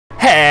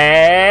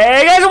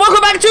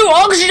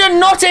oxygen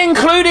not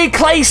included,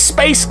 clay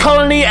space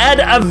colony and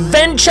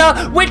adventure,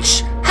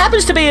 which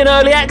happens to be in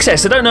early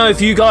access. I don't know if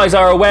you guys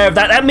are aware of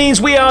that. That means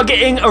we are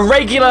getting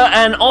regular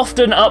and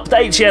often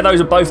updates. Yeah,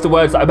 those are both the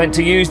words that I meant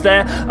to use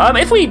there.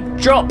 If we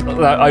drop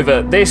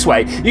over this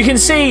way, you can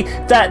see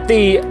that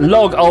the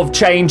log of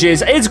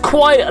changes is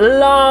quite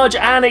large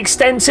and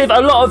extensive. A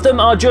lot of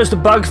them are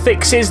just bug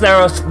fixes. There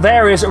are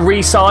various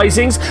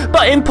resizings,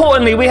 but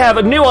importantly, we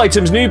have new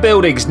items, new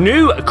buildings,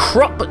 new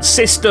crop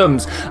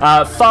systems,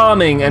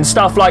 farming and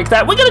stuff like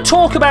that. We're going to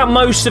talk about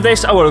most of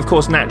this. Oh, well, of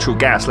course, natural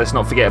gas. Let's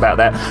not forget about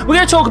that. We're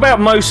going to talk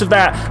about most of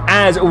that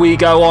as we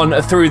go on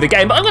through the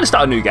game, but I'm going to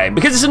start a new game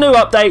because it's a new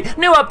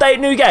update,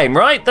 new game,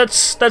 right?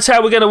 That's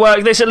how we're going to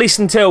work this, at least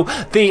until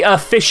the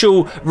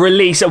official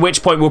release, at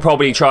which point we'll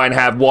probably try and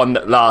have one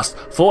that lasts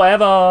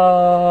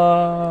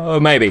forever.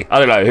 Maybe.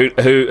 I don't know.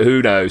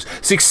 Who knows?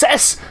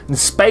 Success and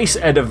space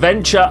and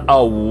adventure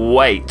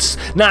awaits.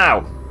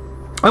 Now,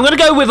 I'm going to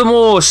go with a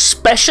more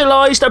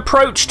specialised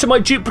approach to my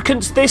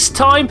duplicates this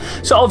time.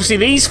 So obviously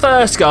these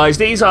first guys,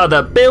 these are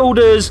the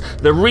builders,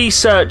 the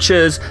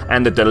researchers,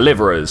 and the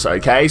deliverers,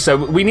 okay? So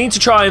we need to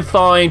try and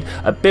find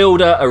a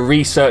builder, a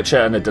researcher,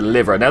 and a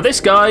deliverer. Now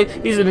this guy,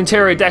 he's an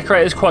interior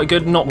decorator, is quite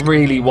good, not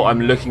really what I'm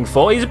looking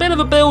for. He's a bit of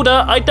a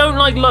builder. I don't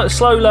like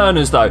slow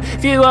learners though.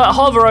 If you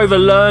hover over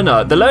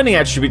learner, the learning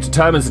attribute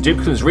determines the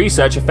duplicate's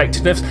research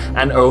effectiveness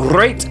and a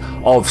rate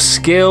of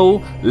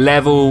skill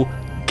level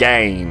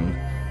gain.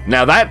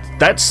 Now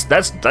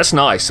that's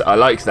nice. I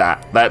like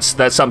that.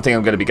 That's something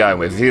I'm going to be going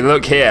with. If you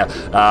look here,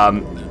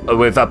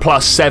 with a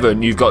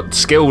 +7, you've got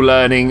skill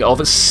learning of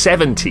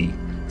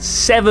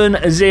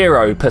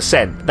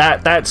 70%.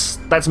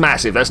 That's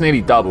massive. That's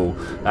nearly double.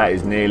 That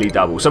is nearly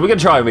double. So we're going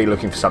to try and be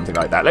looking for something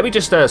like that. Let me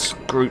just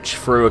scrooch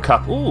through a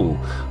couple. Ooh,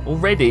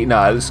 already?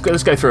 No, let's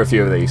go through a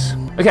few of these.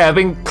 Okay, I've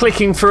been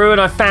clicking through and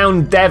I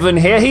found Devon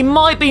here. He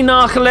might be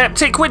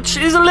narcoleptic, which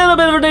is a little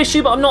bit of an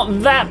issue, but I'm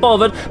not that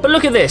bothered. But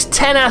look at this,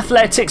 10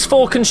 athletics,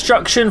 4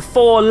 construction,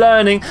 4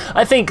 learning.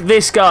 I think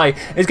this guy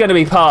is going to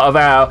be part of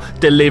our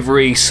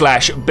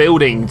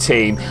delivery/building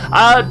team.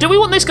 Do we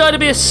want this guy to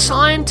be a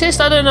scientist?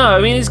 I don't know.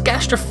 I mean, he's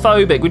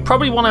gastrophobic. We'd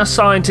probably want our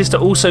scientist to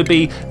also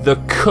be the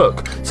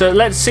cook. So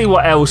let's see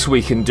what else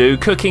we can do.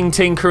 Cooking,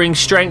 tinkering,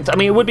 strength. I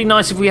mean, it would be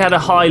nice if we had a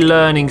high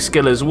learning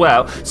skill as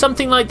well.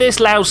 Something like this,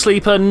 loud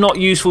sleeper, not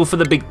useful for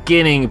the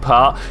beginning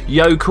part.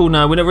 Yokel,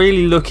 no, we're not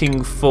really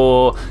looking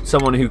for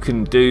someone who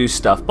can do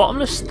stuff.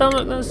 Bottomless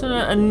stomach, that's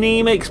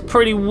anemic's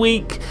pretty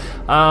weak.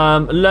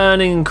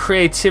 Learning and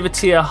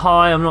creativity are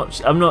high. I'm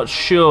not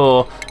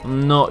sure.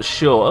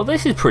 Oh,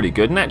 this is pretty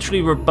good.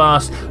 Naturally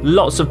robust,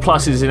 lots of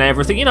pluses in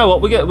everything. You know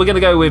what? We're gonna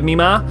go with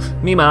Mima.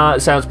 Mima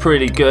sounds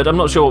pretty good. I'm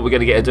not sure what we're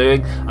gonna get her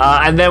doing.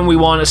 And then we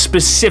want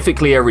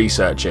specifically a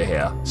researcher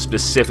here.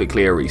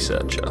 Specifically a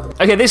researcher.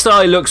 Okay, this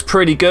guy looks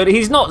pretty good.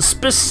 He's not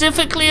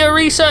specifically a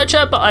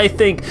researcher, but I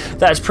think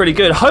that's pretty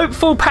good.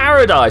 Hopeful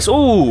Paradise.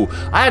 Ooh,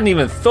 I hadn't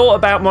even thought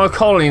about my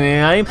colony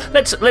name.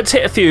 Let's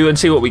hit a few and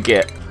see what we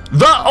get.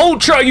 The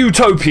Ultra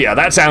Utopia.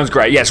 That sounds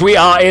great. Yes, we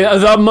are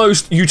in the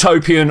most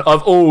utopian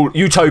of all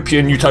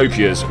utopian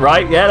utopias,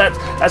 right? Yeah,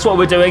 that's what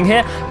we're doing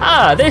here.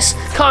 This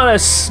kind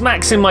of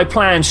smacks in my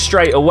plan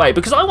straight away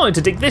because I wanted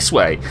to dig this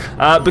way.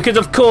 Because,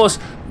 of course,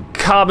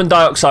 carbon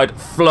dioxide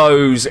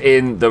flows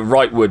in the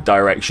rightward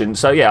direction.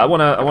 So yeah, I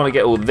want to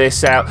get all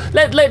this out.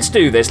 Let's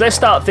do this. Let's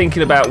start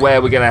thinking about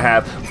where we're going to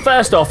have.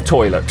 First off,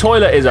 toilet.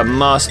 Toilet is a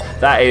must.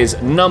 That is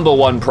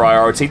 #1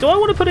 priority. Do I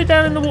want to put it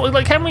down in the water?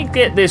 Like, can we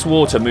get this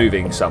water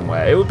moving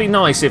somewhere? It would be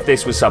nice if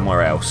this was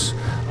somewhere else.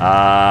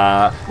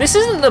 This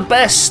isn't the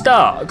best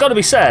start. Gotta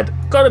be said.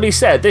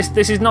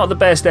 This is not the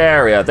best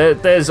area.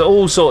 There's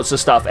all sorts of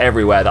stuff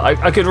everywhere that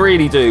I could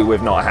really do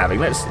with not having.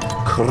 Let's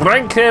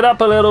crank it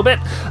up a little bit.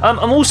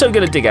 I'm also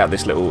going to dig out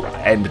this little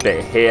end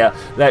bit here.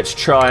 Let's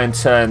try and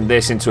turn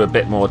this into a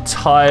bit more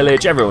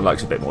tileage. Everyone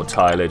likes a bit more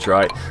tileage,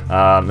 right?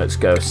 Let's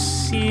go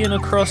seeing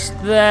across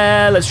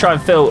there. Let's try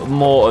and fill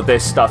more of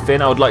this stuff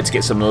in. I would like to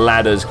get some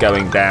ladders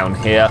going down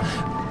here.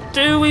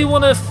 Do we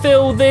want to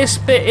fill this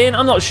bit in?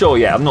 I'm not sure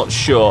yet. I'm not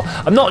sure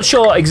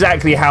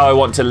exactly how I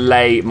want to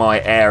lay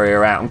my area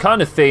out. I'm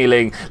kind of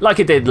feeling like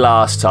I did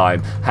last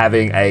time,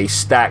 having a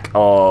stack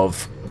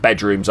of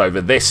bedrooms over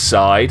this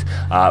side,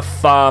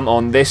 farm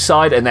on this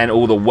side, and then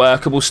all the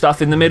workable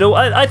stuff in the middle.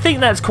 I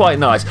think that's quite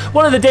nice.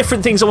 One of the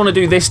different things I want to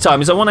do this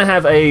time is I want to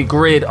have a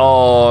grid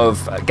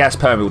of gas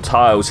permeable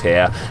tiles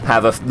here,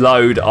 have a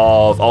load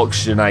of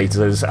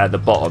oxygenators at the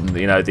bottom,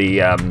 you know,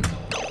 the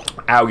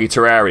algae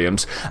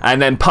terrariums, and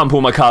then pump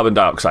all my carbon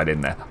dioxide in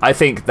there. I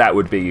think that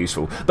would be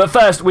useful. But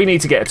first, we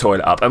need to get a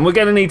toilet up, and we're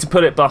going to need to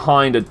put it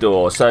behind a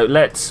door. So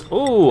let's...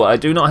 Oh, I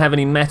do not have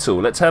any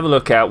metal. Let's have a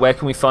look out. Where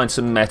can we find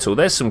some metal?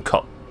 There's some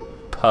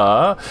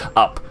copper.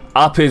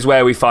 Up is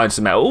where we find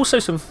some metal. Also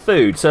some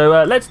food.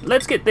 So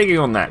let's get digging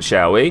on that,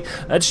 shall we?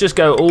 Let's just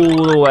go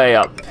all the way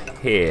up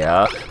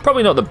here.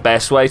 Probably not the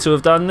best way to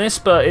have done this,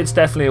 but it's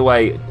definitely a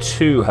way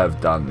to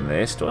have done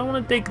this. Do I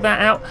want to dig that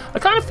out? I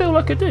kind of feel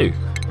like I do.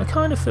 I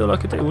kind of feel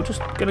like I do. We're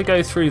just going to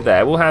go through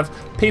there. We'll have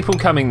people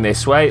coming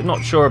this way.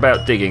 Not sure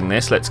about digging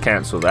this. Let's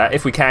cancel that.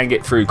 If we can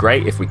get through,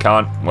 great. If we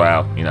can't,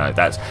 well, you know,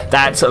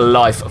 that's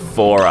life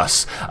for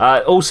us.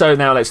 Also,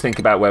 now let's think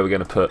about where we're going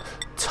to put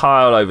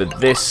tile over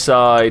this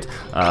side.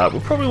 We'll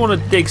probably want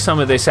to dig some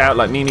of this out,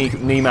 like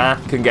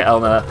Nima can get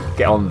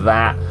on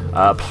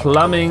that.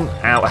 Plumbing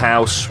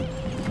outhouse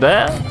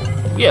there.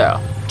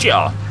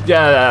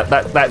 Yeah,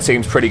 that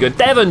seems pretty good.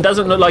 Devon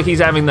doesn't look like he's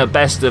having the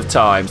best of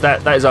times.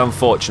 That is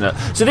unfortunate.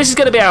 So this is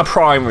going to be our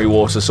primary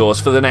water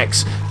source for the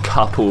next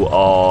couple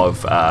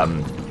of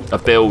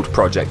build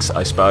projects,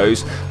 I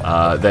suppose.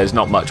 There's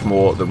not much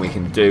more than we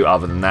can do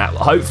other than that.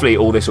 Hopefully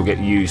all this will get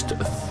used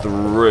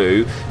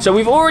through. So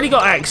we've already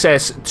got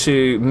access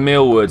to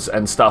millwoods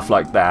and stuff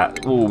like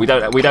that. Ooh, we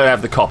don't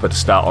have the copper to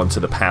start onto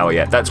the power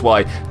yet. That's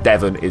why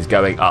Devon is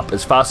going up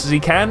as fast as he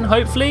can,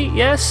 hopefully.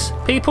 Yes,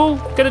 people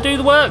gonna do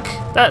the work.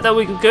 That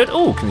we good.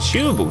 Oh,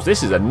 consumables.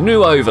 This is a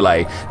new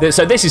overlay.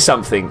 So this is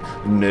something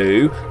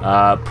new.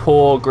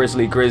 Poor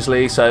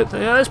grizzly. So yeah,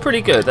 that's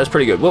pretty good. That's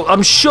pretty good. Well,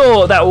 I'm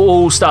sure that will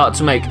all start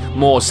to make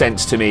more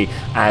sense to me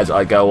as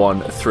I go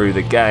on through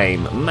the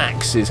game.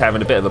 Max is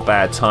having a bit of a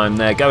bad time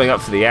there, going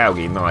up for the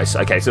algae. Nice.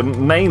 Okay, so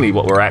mainly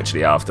what we're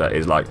actually after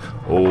is like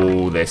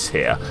all this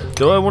here.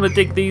 Do I want to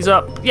dig these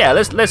up? Yeah,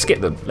 let's get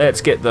them.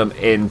 Let's get them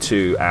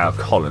into our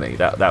colony.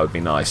 That would be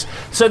nice.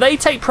 So they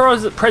take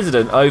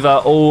precedent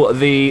over all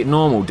the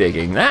normal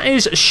digging. That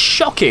is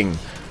shocking.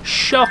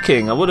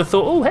 Shocking. I would have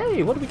thought, oh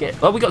hey, what do we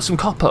get? Well, we got some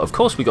copper. Of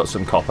course we got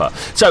some copper.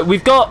 So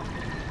we've got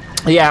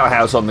the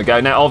outhouse on the go.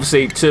 Now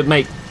obviously to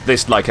make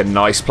this like a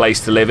nice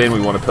place to live in, we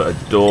want to put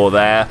a door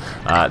there.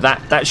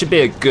 That should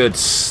be a good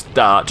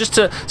start, just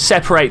to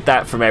separate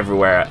that from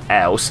everywhere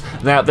else.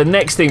 Now the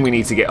next thing we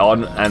need to get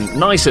on, and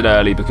nice and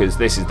early because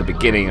this is the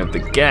beginning of the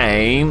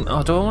game.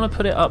 Oh, do I want to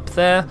put it up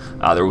there?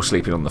 Ah, they're all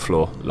sleeping on the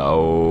floor.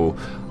 Low.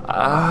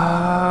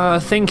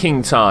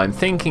 Thinking time.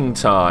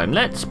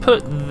 Let's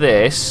put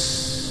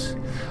this.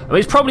 I mean,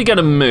 it's probably going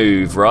to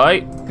move,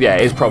 right? Yeah,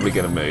 it's probably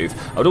going to move.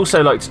 I'd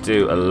also like to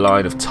do a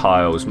line of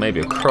tiles, maybe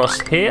across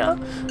here.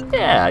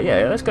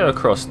 Yeah, let's go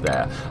across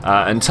there.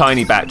 And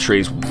tiny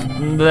batteries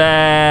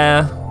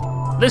there.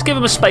 Let's give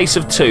them a space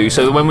of 2,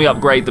 so that when we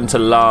upgrade them to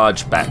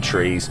large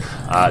batteries,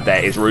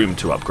 there is room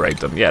to upgrade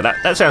them. Yeah,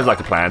 that sounds like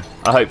a plan.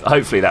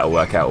 Hopefully that'll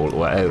work out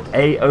all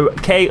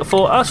okay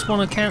for us.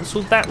 Want to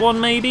cancel that one,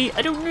 maybe?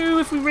 I don't know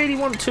if we really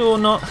want to or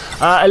not.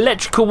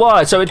 Electrical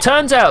wire. So it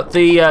turns out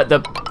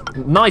the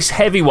nice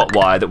heavy watt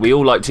wire that we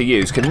all like to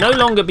use can no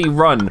longer be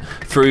run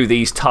through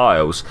these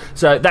tiles.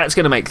 So that's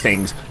going to make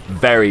things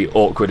very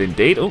awkward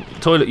indeed. Oh,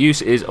 toilet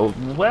use is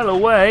well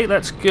away.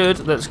 That's good.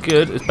 That's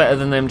good. It's better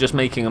than them just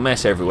making a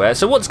mess everywhere.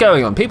 So what's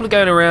going on? People are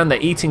going around. They're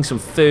eating some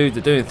food.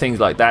 They're doing things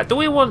like that. Do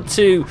we want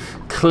to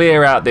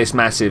clear out this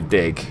massive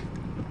dig?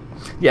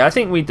 Yeah, I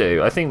think we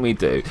do.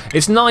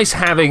 It's nice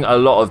having a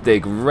lot of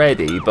dig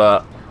ready,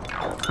 but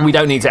we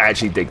don't need to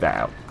actually dig that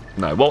out.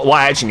 No, what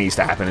actually needs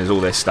to happen is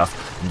all this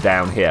stuff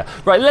down here.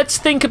 Right, let's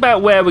think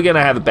about where we're going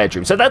to have a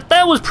bedroom. So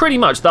that was pretty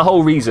much the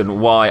whole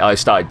reason why I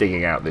started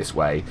digging out this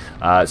way.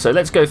 So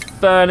let's go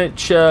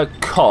furniture,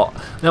 cot.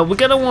 Now, we're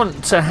going to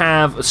want to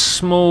have a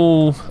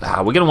small...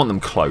 we're going to want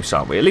them close,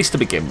 aren't we? At least to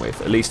begin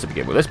with. Let's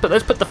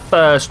put the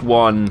first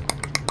one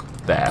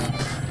there.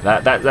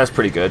 That's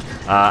pretty good.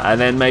 And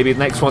then maybe the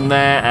next one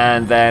there,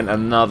 and then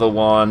another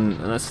one.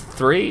 And that's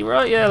 3,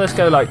 right? Yeah, let's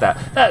go like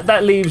that.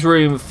 That leaves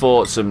room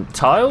for some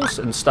tiles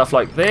and stuff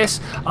like this.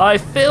 I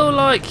feel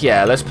like,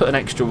 yeah, let's put an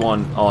extra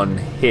one on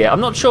here. I'm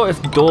not sure if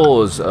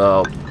doors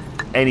are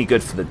any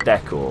good for the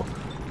decor.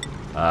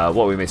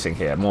 What are we missing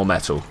here? More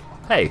metal.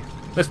 Hey,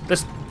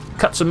 let's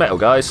cut some metal,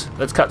 guys.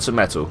 Let's cut some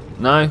metal.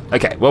 No?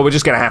 Okay, well, we're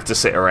just going to have to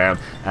sit around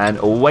and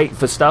wait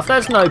for stuff.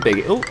 That's no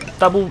biggie. Oh,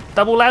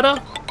 double ladder?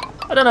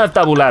 I don't know if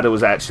double ladder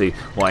was actually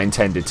what I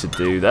intended to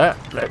do that.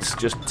 Let's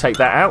just take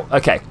that out.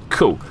 Okay,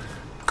 cool.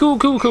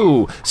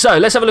 Cool. So,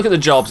 let's have a look at the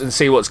jobs and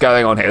see what's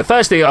going on here. The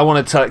first thing, I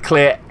want to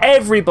clear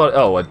everybody...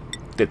 Oh, I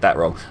did that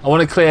wrong. I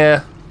want to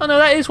clear... Oh, no,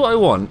 that is what I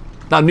want.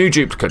 No, new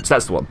duplicates.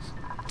 That's the one.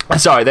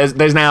 Sorry,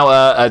 there's now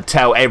a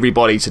tell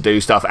everybody to do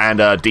stuff and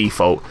a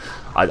default.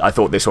 I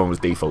thought this one was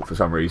default for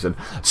some reason.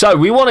 So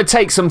we want to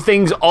take some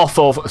things off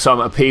of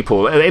some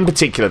people, in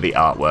particular the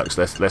artworks.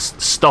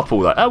 Let's stop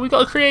all that. Oh, we've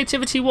got a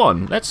creativity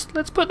 1. Let's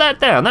put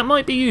that down. That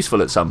might be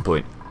useful at some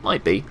point.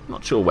 Might be.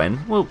 Not sure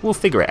when. We'll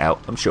figure it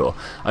out. I'm sure.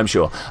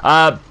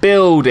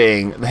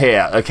 Building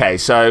here. Okay,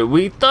 so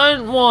we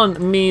don't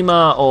want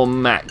Mima or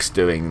Max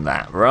doing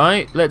that,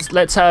 right?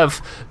 Let's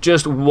have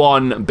just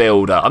one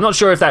builder. I'm not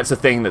sure if that's a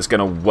thing that's going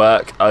to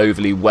work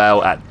overly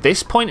well at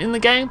this point in the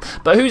game,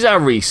 but who's our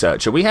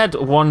researcher? We had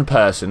one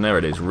person. There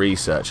it is,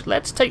 research.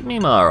 Let's take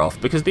Mima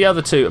off because the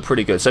other 2 are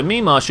pretty good. So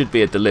Mima should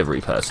be a delivery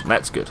person.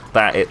 That's good.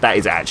 That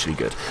is actually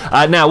good.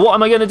 Now, what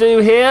am I going to do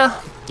here?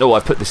 Oh, I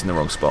put this in the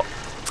wrong spot.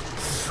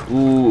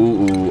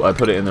 Ooh, I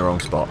put it in the wrong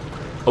spot.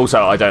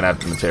 Also, I don't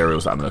have the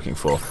materials that I'm looking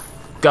for.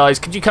 guys,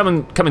 could you come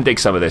and dig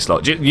some of this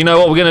lot? You know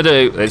what we're going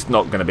to do? It's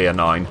not going to be a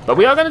 9, but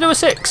we are going to do a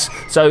 6.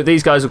 So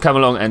these guys will come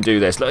along and do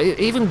this. Look,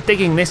 even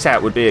digging this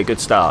out would be a good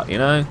start, you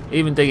know?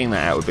 Even digging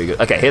that out would be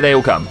good. Okay, here they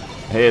all come.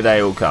 Here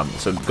they all come.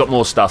 So we've got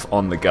more stuff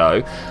on the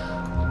go.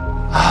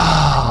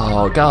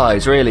 Oh,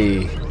 guys,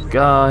 really?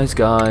 Guys,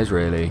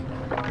 really?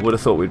 Would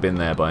have thought we'd been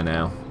there by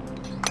now.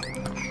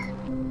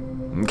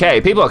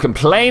 Okay, people are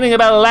complaining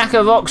about a lack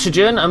of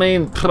oxygen. I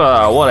mean,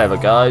 whatever,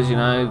 guys, you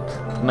know,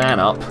 man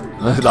up.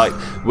 Like,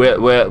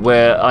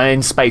 we're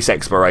in space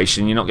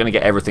exploration. You're not going to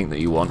get everything that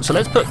you want. So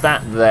let's put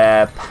that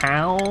there.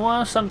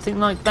 Power, something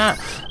like that.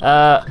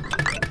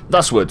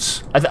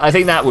 Thuswards. I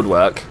think that would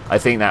work. I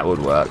think that would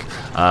work.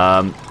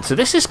 So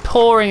this is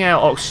pouring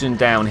out oxygen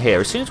down here.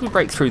 As soon as we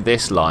break through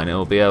this line, it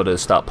will be able to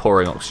start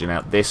pouring oxygen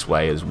out this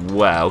way as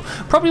well.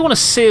 Probably want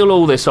to seal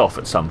all this off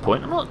at some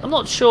point. I'm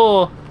not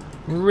sure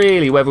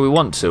really whether we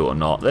want to or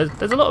not.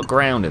 There's a lot of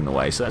ground in the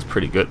way, so that's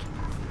pretty good.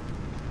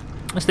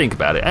 Let's think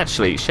about it.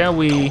 Actually, shall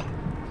we...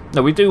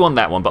 No, we do want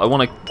that one, but I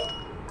want to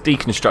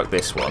deconstruct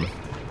this one.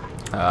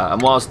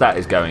 And whilst that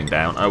is going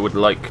down, I would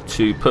like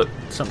to put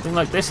something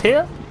like this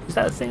here. Is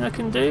that a thing I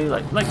can do?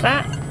 Like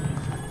that?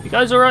 You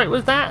guys alright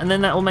with that? And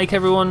then that will make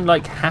everyone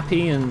like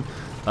happy and...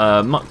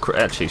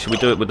 Actually, should we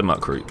do it with the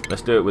muck root?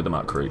 Let's do it with the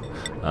muck root.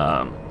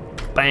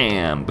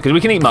 Bam! Because we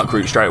can eat muck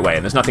root straight away,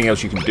 and there's nothing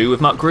else you can do with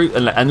muck root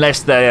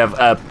unless they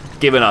have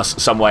given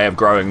us some way of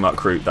growing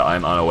muck root that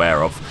I'm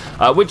unaware of,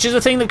 which is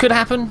a thing that could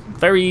happen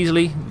very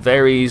easily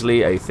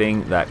a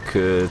thing that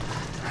could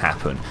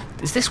happen.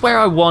 Is this where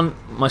I want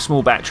my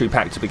small battery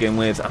pack to begin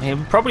with? I mean,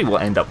 I probably will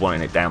end up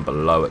wanting it down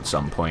below at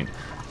some point.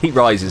 Heat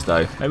rises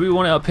though. Maybe we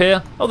want it up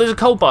here. Oh, there's a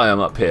cold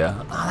biome up here.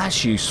 Oh,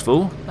 that's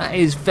useful. That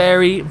is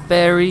very,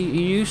 very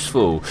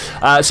useful.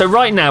 So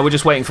right now we're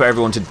just waiting for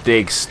everyone to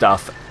dig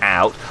stuff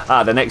out.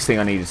 The next thing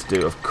I needed to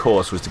do, of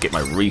course, was to get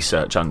my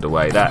research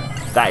underway.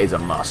 That is a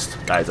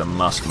must. That is a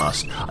must.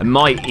 I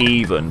might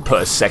even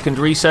put a second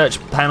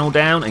research panel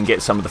down and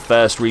get some of the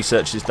first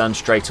researches done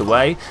straight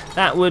away.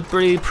 That would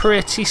be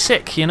pretty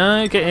sick, you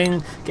know,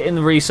 getting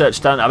the research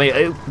done. I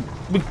mean,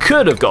 we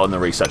could have gotten the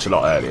research a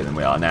lot earlier than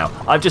we are now.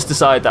 I've just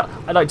decided that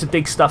I like to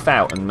dig stuff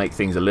out and make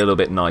things a little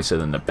bit nicer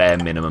than the bare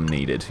minimum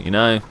needed, you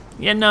know?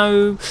 You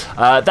know,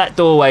 that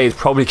doorway is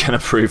probably going to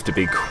prove to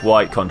be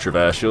quite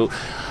controversial.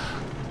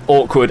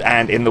 Awkward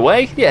and in the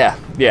way. Yeah,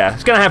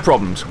 it's going to have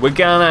problems. We're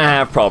going to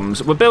have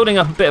problems. We're building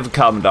up a bit of a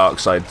carbon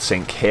dioxide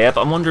sink here,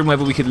 but I'm wondering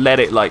whether we could let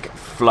it like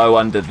flow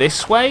under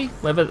this way,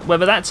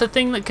 whether that's a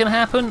thing that can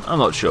happen. I'm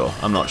not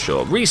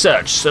sure.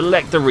 Research.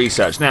 Select the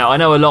research. Now, I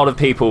know a lot of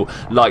people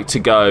like to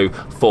go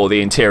for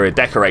the interior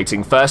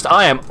decorating first.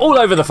 I am all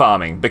over the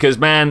farming because,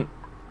 man,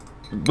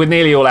 we're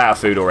nearly all out of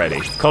food already.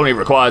 Colony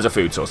requires a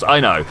food source. I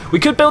know. We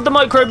could build the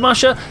microbe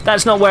musher.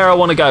 That's not where I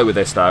want to go with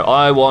this, though.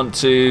 I want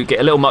to get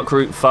a little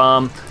muckroot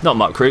farm. Not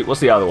muckroot.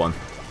 What's the other one?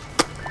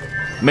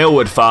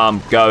 Millwood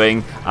farm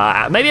going.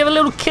 Maybe have a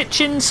little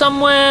kitchen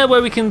somewhere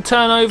where we can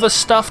turn over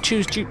stuff.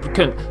 Choose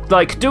duplicate.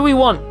 Like, do we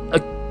want a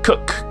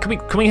cook? Can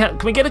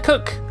we get a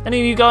cook? Any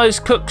of you guys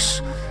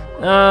cooks?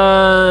 You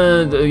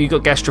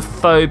got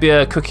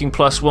gastrophobia, cooking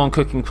 +1,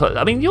 cooking plus...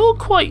 I mean, you're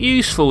quite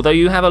useful, though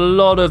you have a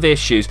lot of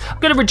issues. I'm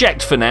going to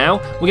reject for now.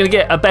 We're going to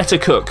get a better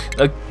cook.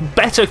 A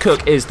better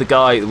cook is the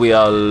guy that we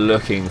are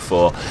looking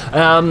for.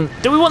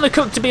 Do we want the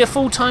cook to be a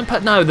full-time...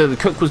 No, the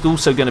cook was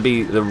also going to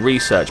be the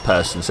research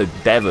person, so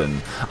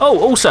Devon. Oh,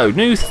 also,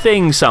 new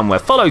thing somewhere.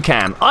 Follow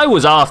cam. I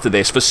was after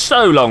this for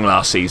so long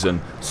last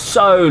season.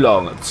 So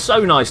long. It's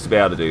so nice to be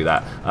able to do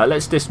that.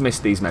 Let's dismiss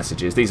these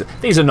messages.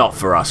 These are not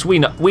for us. We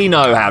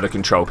know how to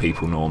control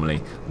people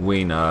normally.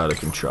 We know how to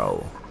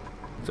control.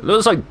 So it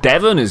looks like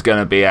Devon is going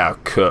to be our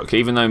cook,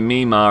 even though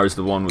Mimar is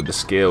the one with the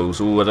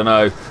skills. Oh, I don't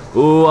know.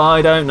 Oh,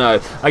 I don't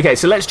know. Okay,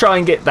 so let's try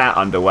and get that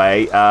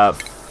underway.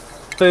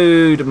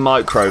 Food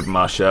microbe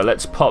musher.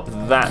 Let's pop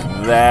that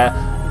there.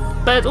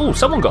 Bed. Oh,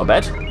 someone got a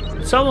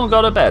bed. Someone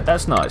got a bed.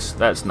 That's nice.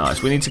 That's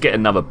nice. We need to get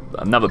another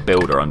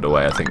builder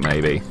underway, I think,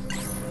 maybe.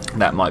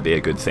 That might be a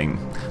good thing.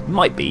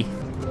 Might be.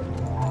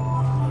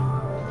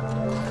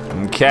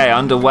 Okay,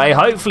 underway.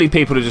 Hopefully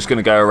people are just going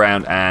to go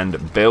around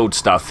and build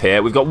stuff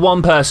here. We've got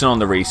one person on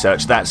the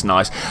research. That's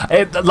nice.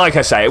 Like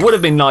I say, it would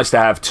have been nice to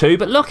have two,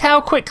 but look how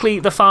quickly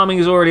the farming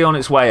is already on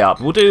its way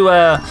up. We'll do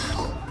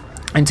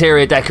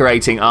interior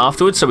decorating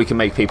afterwards so we can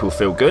make people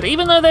feel good,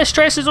 even though their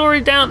stress is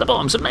already down at the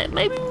bottom, so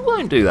maybe we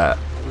won't do that.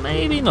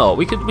 Maybe not.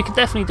 We could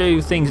definitely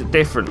do things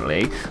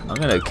differently. I'm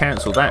going to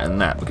cancel that and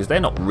that because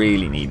they're not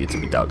really needed to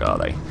be dug, are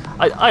they?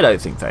 I don't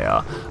think they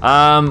are.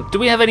 Do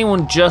we have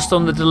anyone just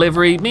on the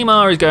delivery?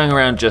 Mimar is going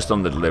around just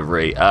on the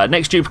delivery.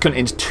 Next duplicant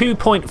in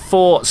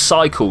 2.4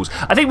 cycles.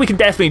 I think we can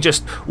definitely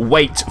just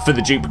wait for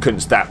the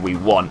duplicants that we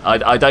want.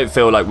 I don't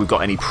feel like we've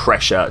got any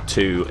pressure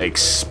to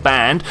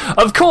expand.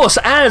 Of course,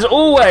 as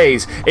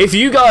always, if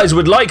you guys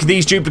would like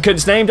these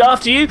duplicants named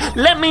after you,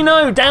 let me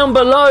know down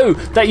below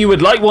that you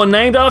would like one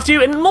named after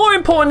you, and and more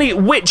importantly,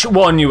 which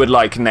one you would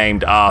like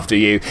named after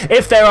you.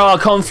 If there are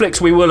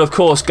conflicts, we will of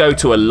course go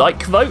to a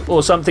like vote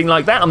or something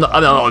like that. I'm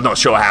not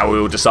sure how we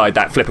will decide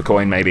that. Flip a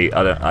coin, maybe.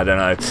 I don't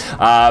know.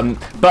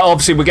 But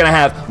obviously, we're going to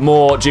have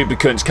more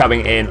duplicants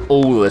coming in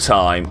all the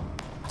time,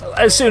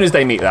 as soon as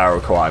they meet our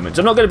requirements.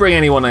 I'm not going to bring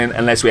anyone in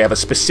unless we have a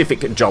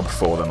specific job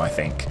for them, I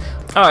think.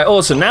 Alright,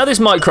 awesome. Now this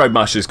microbe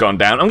mush has gone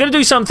down, I'm going to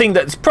do something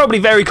that's probably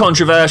very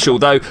controversial,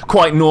 though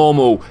quite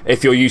normal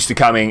if you're used to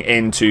coming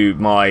into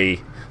my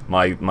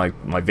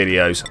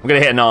videos. I'm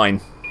going to hit a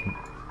 9.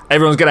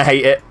 Everyone's going to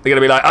hate it. They're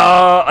going to be like,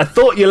 oh, I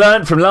thought you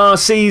learnt from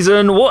last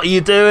season. What are you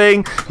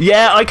doing?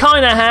 Yeah, I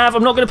kind of have.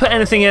 I'm not going to put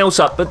anything else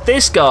up, but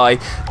this guy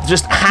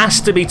just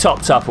has to be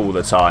topped up all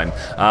the time.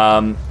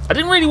 I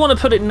didn't really want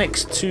to put it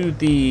next to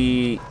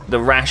the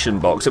ration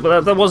box,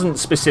 but that wasn't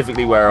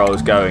specifically where I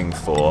was going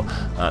for.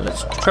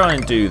 Let's try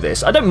and do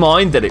this. I don't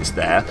mind that it's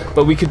there,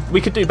 but we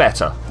could do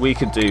better. We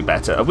could do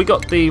better. Have we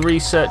got the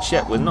research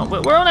yet? We're not.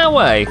 We're on our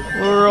way.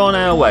 We're on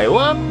our way.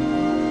 Well,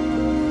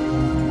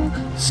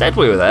 said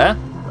we were there.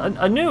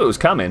 I knew it was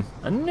coming.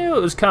 I knew it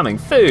was coming.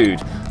 Food.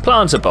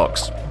 Planter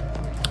box.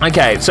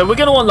 Okay, so we're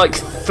going to want like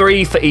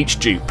 3 for each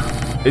dupe.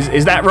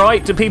 Is that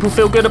right? Do people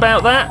feel good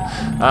about that?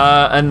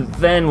 And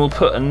then we'll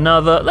put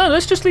another... No,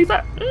 let's just leave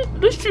that.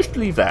 Let's just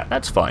leave that.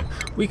 That's fine.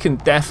 We can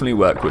definitely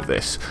work with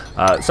this.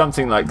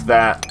 Something like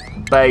that.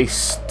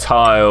 Base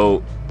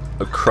tile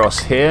across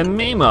here.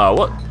 Mima,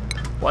 what?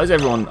 Why is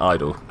everyone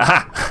idle?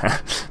 Aha!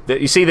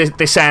 You see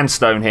this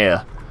sandstone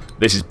here?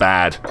 This is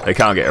bad. They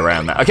can't get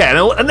around that. Okay,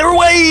 and they're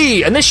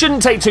away! And this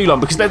shouldn't take too long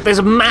because there's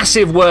a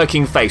massive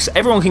working face.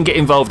 Everyone can get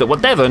involved at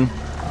what? Devon,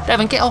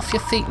 get off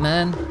your feet,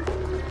 man.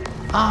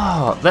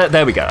 Oh,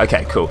 there we go.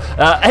 Okay, cool.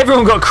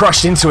 Everyone got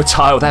crushed into a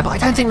tile there, but I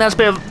don't think that's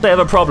a bit of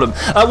a problem.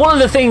 One of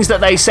the things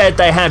that they said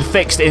they had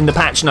fixed in the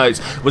patch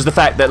notes was the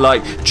fact that,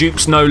 like,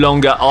 dupes no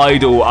longer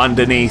idle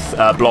underneath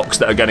blocks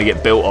that are going to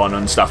get built on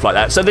and stuff like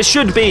that. So there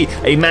should be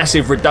a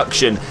massive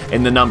reduction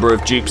in the number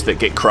of dupes that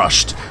get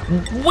crushed.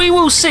 We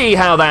will see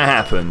how that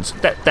happens.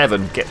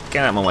 Devon, get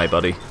out of my way,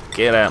 buddy.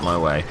 Get out my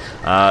way.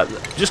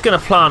 Just going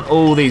to plant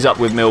all these up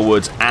with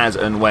millwoods as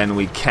and when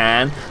we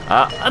can.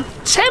 I'm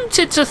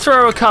tempted to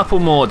throw a couple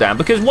more down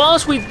because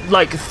whilst we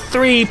like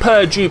 3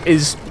 per dupe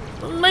is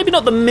maybe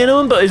not the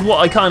minimum, but is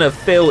what I kind of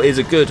feel is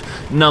a good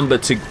number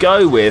to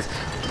go with.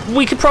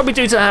 We could probably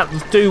do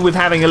with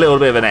having a little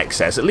bit of an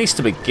excess, at least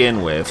to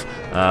begin with.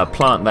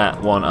 Plant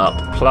that one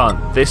up.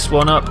 Plant this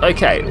one up.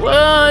 Okay.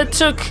 Well, it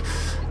took.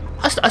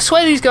 I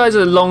swear these guys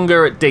are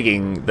longer at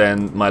digging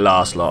than my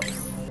last lot.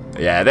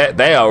 Yeah,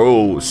 they are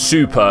all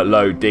super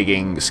low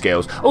digging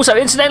skills. Also,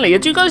 incidentally,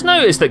 did you guys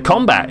notice that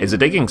combat is a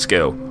digging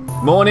skill?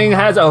 Morning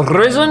has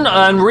arisen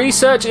and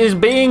research is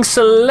being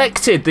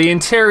selected. The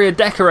interior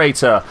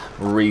decorator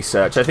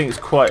research. I think it's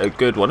quite a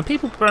good one. Are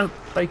people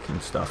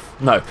breaking stuff?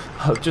 No.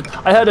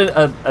 I heard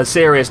a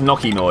serious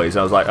knocky noise.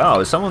 I was like,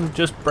 oh, is someone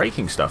just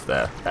breaking stuff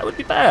there? That would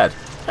be bad.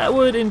 That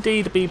would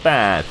indeed be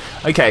bad.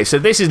 Okay, so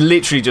this is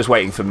literally just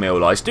waiting for mill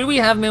lice. Do we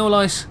have mill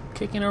lice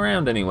kicking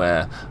around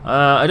anywhere?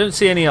 I don't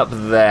see any up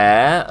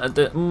there.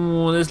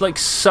 There's like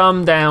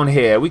some down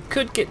here. We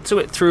could get to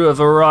it through a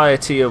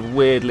variety of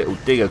weird little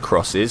digger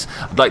crosses.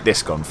 I'd like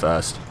this gone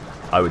first.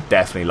 I would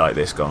definitely like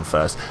this gone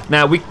first.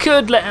 Now, we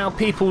could let our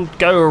people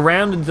go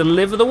around and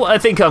deliver the water. I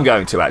think I'm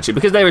going to, actually,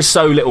 because there is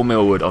so little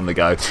millwood on the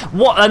go.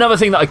 Another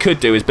thing that I could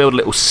do is build a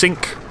little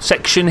sink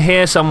section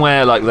here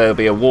somewhere, like there'll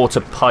be a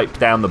water pipe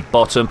down the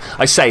bottom.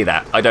 I say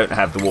that. I don't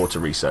have the water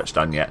research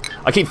done yet.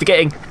 I keep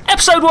forgetting.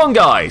 Episode 1,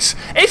 guys.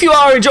 If you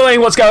are enjoying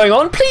what's going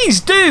on,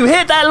 please do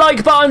hit that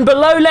like button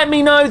below. Let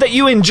me know that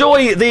you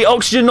enjoy the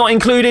Oxygen Not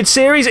Included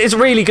series. It's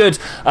really good,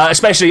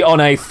 especially on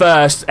a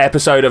first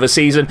episode of a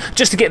season,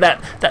 just to get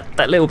that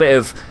little bit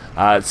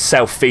of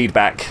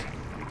self-feedback.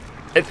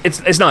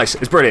 It's nice.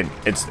 It's brilliant.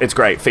 It's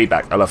great.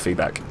 Feedback. I love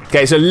feedback.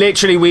 Okay, so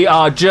literally we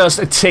are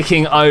just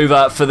ticking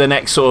over for the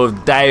next sort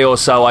of day or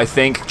so, I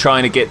think,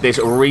 trying to get this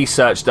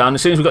research done.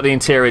 As soon as we've got the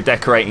interior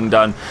decorating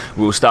done,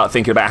 we'll start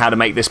thinking about how to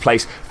make this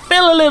place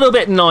feel a little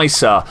bit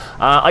nicer.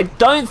 I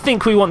don't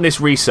think we want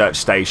this research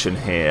station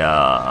here.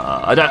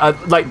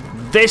 Like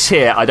this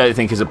here, I don't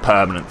think is a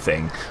permanent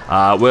thing.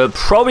 We're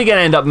probably going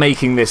to end up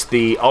making this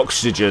the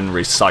oxygen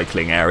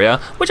recycling area,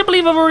 which I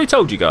believe I've already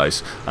told you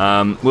guys.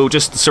 We'll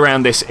just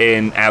surround this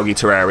in algae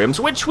terrariums,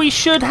 which we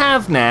should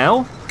have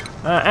now.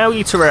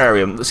 Algae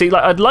terrarium. See,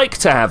 like I'd like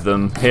to have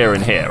them here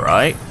and here,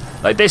 right?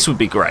 Like this would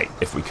be great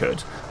if we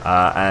could.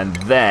 And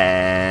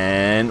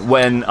then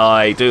when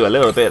I do a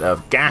little bit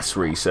of gas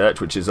research,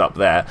 which is up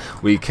there,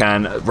 we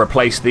can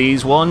replace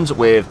these ones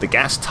with the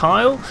gas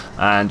tile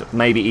and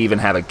maybe even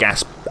have a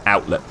gas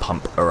outlet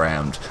pump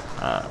around.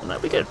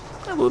 That'd be good.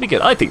 That would be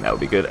good. I think that would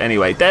be good.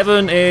 Anyway,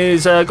 Devon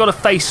is got a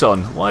face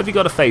on. Why have you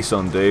got a face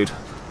on, dude?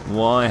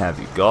 Why have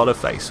you got a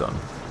face on?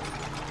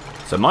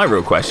 So my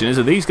real question is,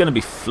 are these going to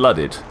be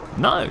flooded?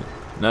 No.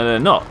 No, they're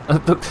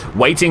not.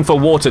 Waiting for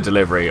water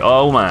delivery.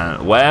 Oh,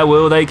 man. Where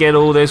will they get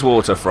all this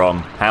water from?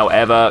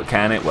 However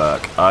can it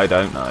work? I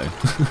don't know.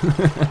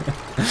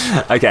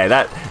 Okay,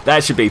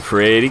 that should be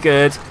pretty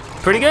good.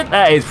 Pretty good?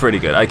 That is pretty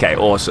good. Okay,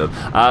 awesome.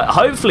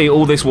 Hopefully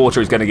all this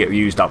water is going to get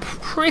used up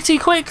pretty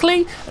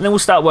quickly, and then we'll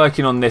start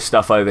working on this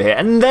stuff over here,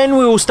 and then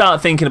we will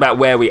start thinking about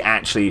where we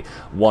actually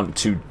want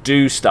to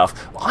do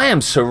stuff. I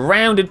am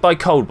surrounded by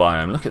cold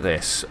biome. Look at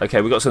this. Okay,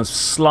 we've got some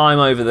slime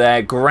over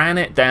there,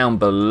 granite down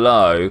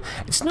below.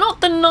 It's not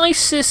the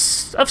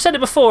nicest... I've said it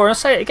before, and I'll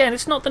say it again.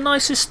 It's not the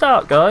nicest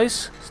start,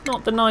 guys.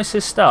 Not the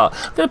nicest start.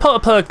 I'm going to put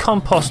up a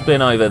compost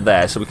bin over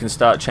there so we can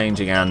start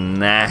changing our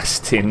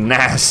nasty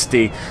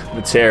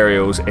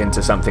materials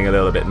into something a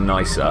little bit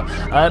nicer.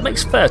 It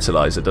makes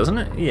fertilizer, doesn't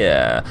it?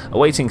 Yeah.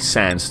 Awaiting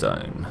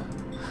sandstone.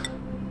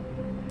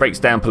 Breaks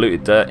down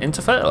polluted dirt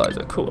into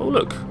fertilizer. Cool. Oh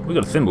look, we've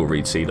got a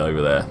thimbleweed seed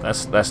over there.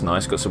 That's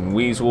nice. Got some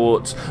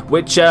weezeworts,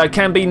 which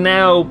can be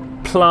now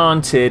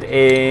planted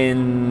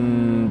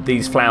in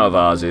these flower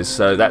vases,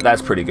 so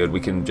that's pretty good. We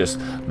can just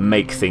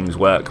make things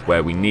work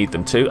where we need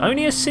them to.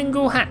 Only a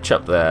single hatch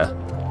up there.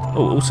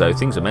 Oh, also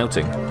things are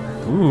melting.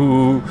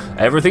 Ooh,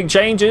 everything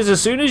changes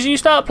as soon as you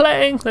start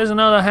playing. There's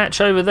another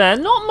hatch over there.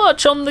 Not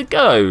much on the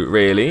go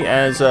really,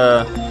 as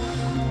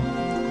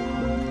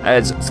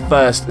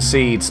first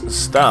seeds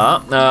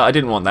start. I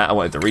didn't want that, I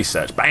wanted the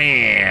research.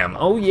 Bam!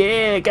 Oh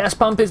yeah, gas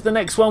pump is the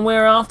next one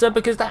we're after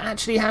because that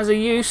actually has a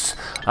use.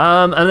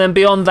 And then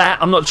beyond that,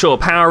 I'm not sure.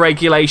 Power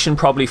regulation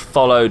probably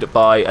followed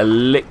by a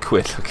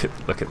liquid.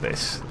 Look at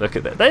this. Look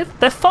at that.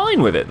 They're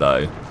fine with it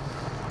though.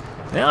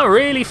 They are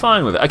really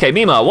fine with it. Okay,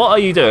 Mima, what are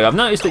you doing? I've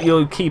noticed that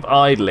you keep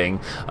idling.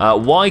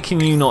 Why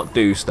can you not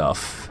do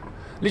stuff?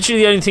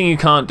 Literally the only thing you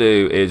can't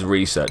do is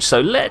research.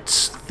 So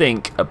let's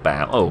think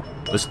about... Oh,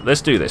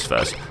 let's do this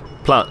first.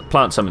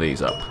 Plant some of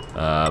these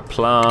up.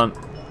 Plant.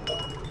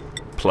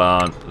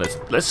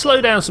 Let's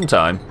slow down some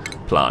time.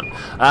 Plant.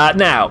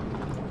 Now,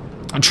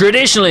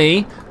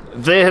 traditionally,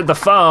 the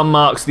farm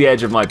marks the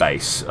edge of my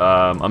base.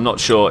 I'm not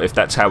sure if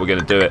that's how we're going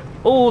to do it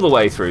all the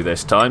way through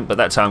this time, but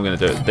that's how I'm going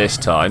to do it this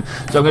time.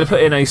 So I'm going to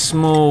put in a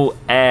small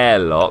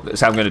airlock.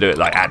 That's how I'm going to do it,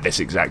 like at this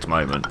exact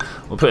moment.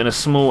 We'll put in a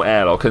small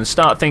airlock and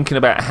start thinking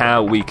about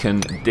how we can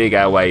dig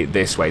our way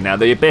this way. Now,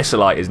 the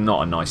abyssalite is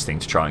not a nice thing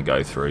to try and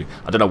go through.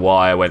 I don't know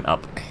why I went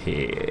up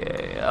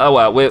here. Oh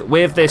well,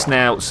 with this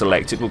now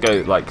selected, we'll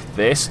go like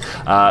this.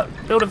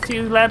 Build a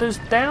few ladders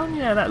down.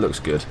 Yeah, that looks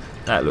good.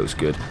 That looks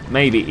good.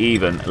 Maybe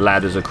even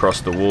ladders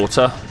across the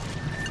water.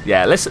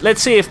 Yeah,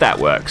 let's see if that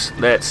works.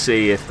 Let's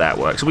see if that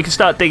works. So we can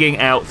start digging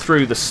out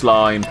through the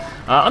slime.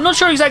 I'm not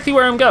sure exactly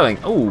where I'm going.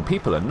 Oh,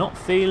 people are not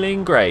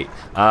feeling great.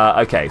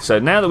 Okay, so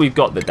now that we've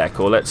got the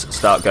decor, let's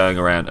start going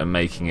around and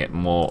making it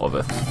more of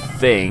a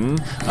thing.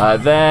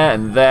 There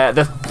and there.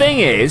 The thing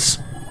is,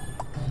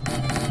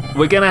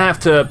 we're going to have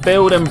to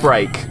build and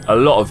break a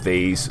lot of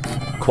these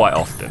quite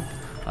often.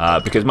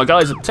 Because my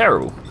guys are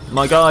terrible.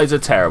 My guys are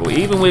terrible.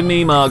 Even with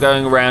Mima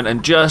going around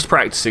and just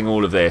practicing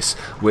all of this,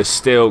 we're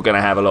still going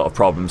to have a lot of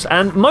problems.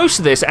 And most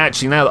of this,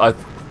 actually, now that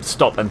I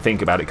stop and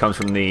think about it, comes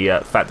from the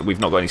fact that we've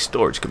not got any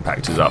storage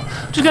compactors up.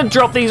 I'm just going to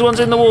drop these ones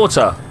in the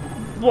water.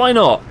 Why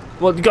not?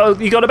 Well, you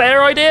got a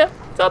better idea?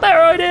 Got a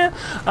better idea?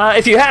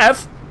 If you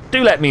have,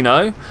 do let me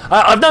know.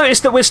 I've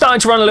noticed that we're starting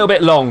to run a little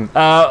bit long.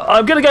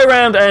 I'm going to go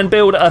around and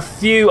build a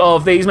few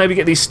of these, maybe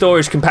get these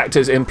storage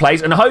compactors in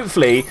place, and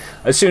hopefully,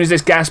 as soon as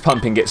this gas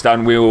pumping gets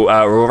done, we'll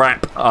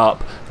wrap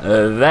up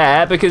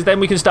there, because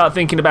then we can start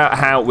thinking about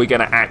how we're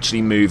going to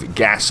actually move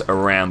gas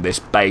around this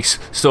base,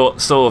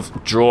 sort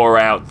of draw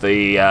out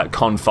the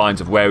confines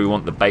of where we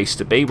want the base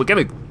to be. We're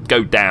going to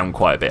go down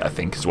quite a bit, I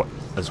think, as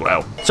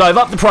well. So I've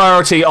upped the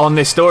priority on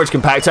this storage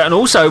compactor, and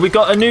also we've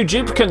got a new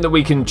duplicant that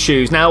we can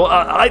choose. Now,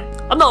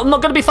 I'm not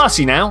going to be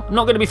fussy now. I'm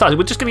not going to be fussy.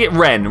 We're just going to get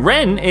Ren.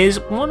 Ren is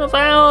one of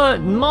our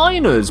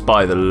miners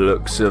by the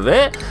looks of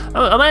it.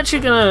 I'm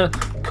actually going to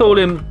call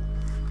him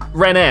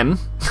Ren M.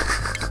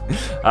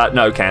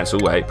 No, cancel.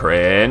 Wait,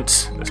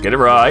 print. Let's get it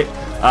right.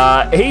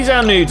 He's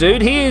our new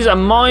dude. He is a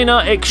miner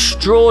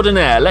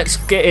extraordinaire. Let's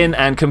get in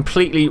and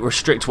completely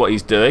restrict what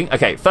he's doing.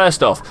 Okay,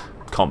 first off,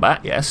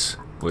 combat, yes.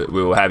 We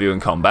will have you in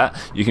combat.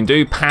 You can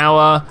do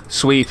power,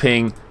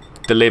 sweeping,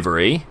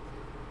 delivery.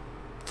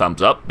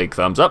 Thumbs up, big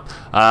thumbs up.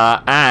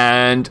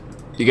 And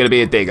you're going to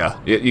be a digger.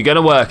 You're going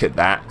to work at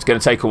that. It's going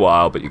to take a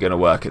while, but you're going to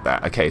work at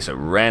that. Okay, so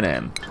Ren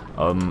M.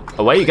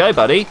 Away you go,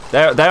 buddy.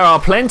 There are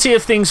plenty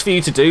of things for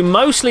you to do,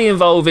 mostly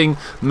involving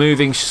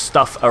moving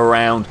stuff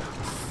around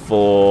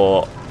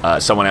for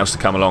someone else to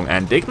come along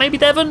and dig. Maybe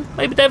Devon?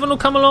 Maybe Devon will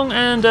come along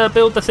and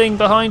build the thing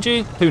behind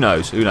you. Who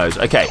knows? Who knows?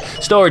 Okay,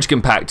 storage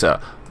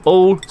compactor.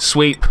 All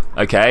sweep.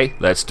 Okay,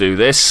 let's do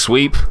this.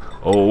 Sweep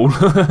all.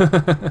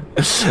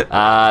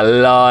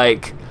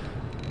 Like,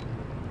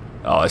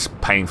 oh, it's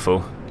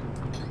painful.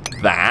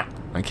 That.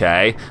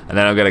 Okay, and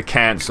then I'm going to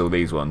cancel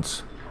these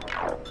ones,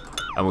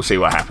 and we'll see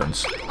what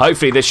happens.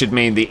 Hopefully, this should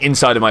mean the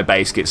inside of my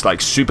base gets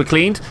like super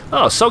cleaned.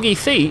 Oh, soggy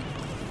feet.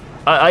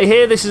 I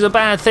hear this is a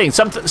bad thing.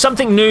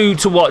 Something new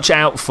to watch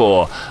out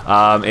for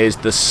is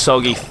the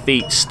soggy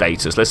feet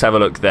status. Let's have a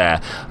look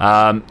there.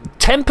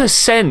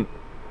 10%.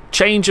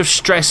 Change of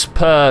stress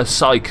per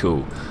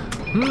cycle.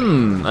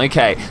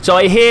 Okay. So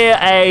I hear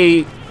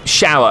a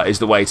shower is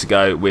the way to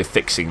go with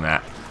fixing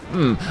that.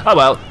 Oh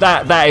well,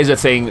 that is a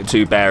thing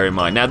to bear in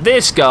mind. Now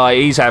this guy,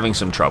 he's having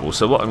some trouble.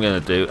 So what I'm going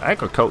to do,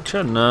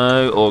 agriculture,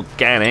 no,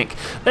 organic.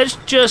 Let's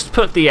just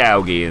put the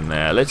algae in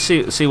there. Let's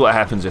see what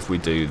happens if we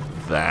do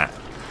that.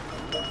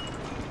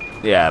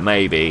 Yeah,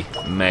 maybe.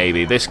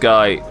 This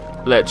guy,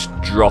 let's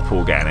drop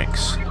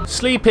organics.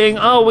 Sleeping,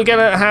 oh, we're going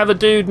to have a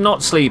dude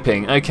not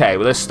sleeping. Okay,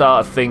 well let's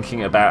start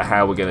thinking about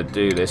how we're going to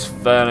do this.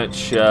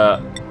 Furniture,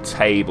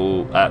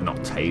 table,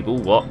 not table,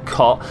 what?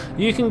 Cot.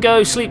 You can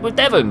go sleep with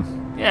Devon.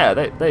 Yeah,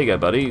 there you go,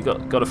 buddy. You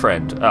got a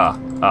friend.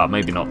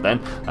 Maybe not then.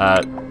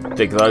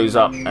 Dig those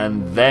up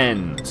and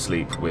then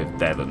sleep with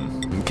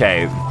Devon.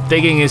 Okay,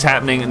 digging is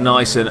happening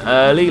nice and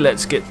early.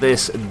 Let's get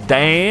this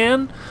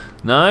down.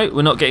 No,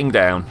 we're not getting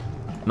down.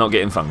 Not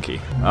getting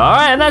funky. All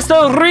right, and that's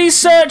the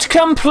research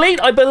complete,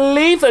 I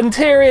believe.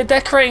 Interior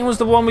decorating was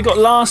the one we got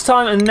last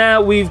time, and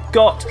now we've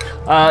got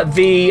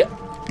the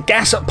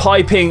gas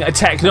piping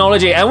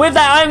technology. And with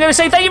that, I'm going to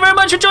say thank you very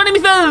much for joining me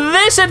for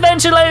this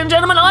adventure, ladies and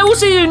gentlemen. I will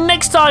see you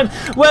next time,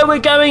 where we're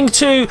going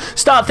to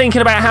start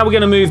thinking about how we're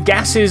going to move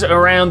gases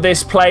around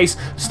this place,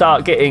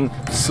 start getting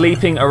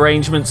sleeping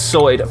arrangements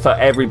sorted for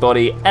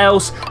everybody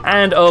else,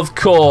 and of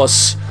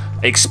course,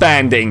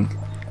 expanding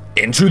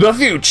into the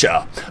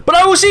future. But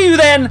I will see you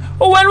then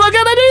when we're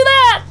going to do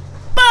that.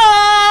 Bye!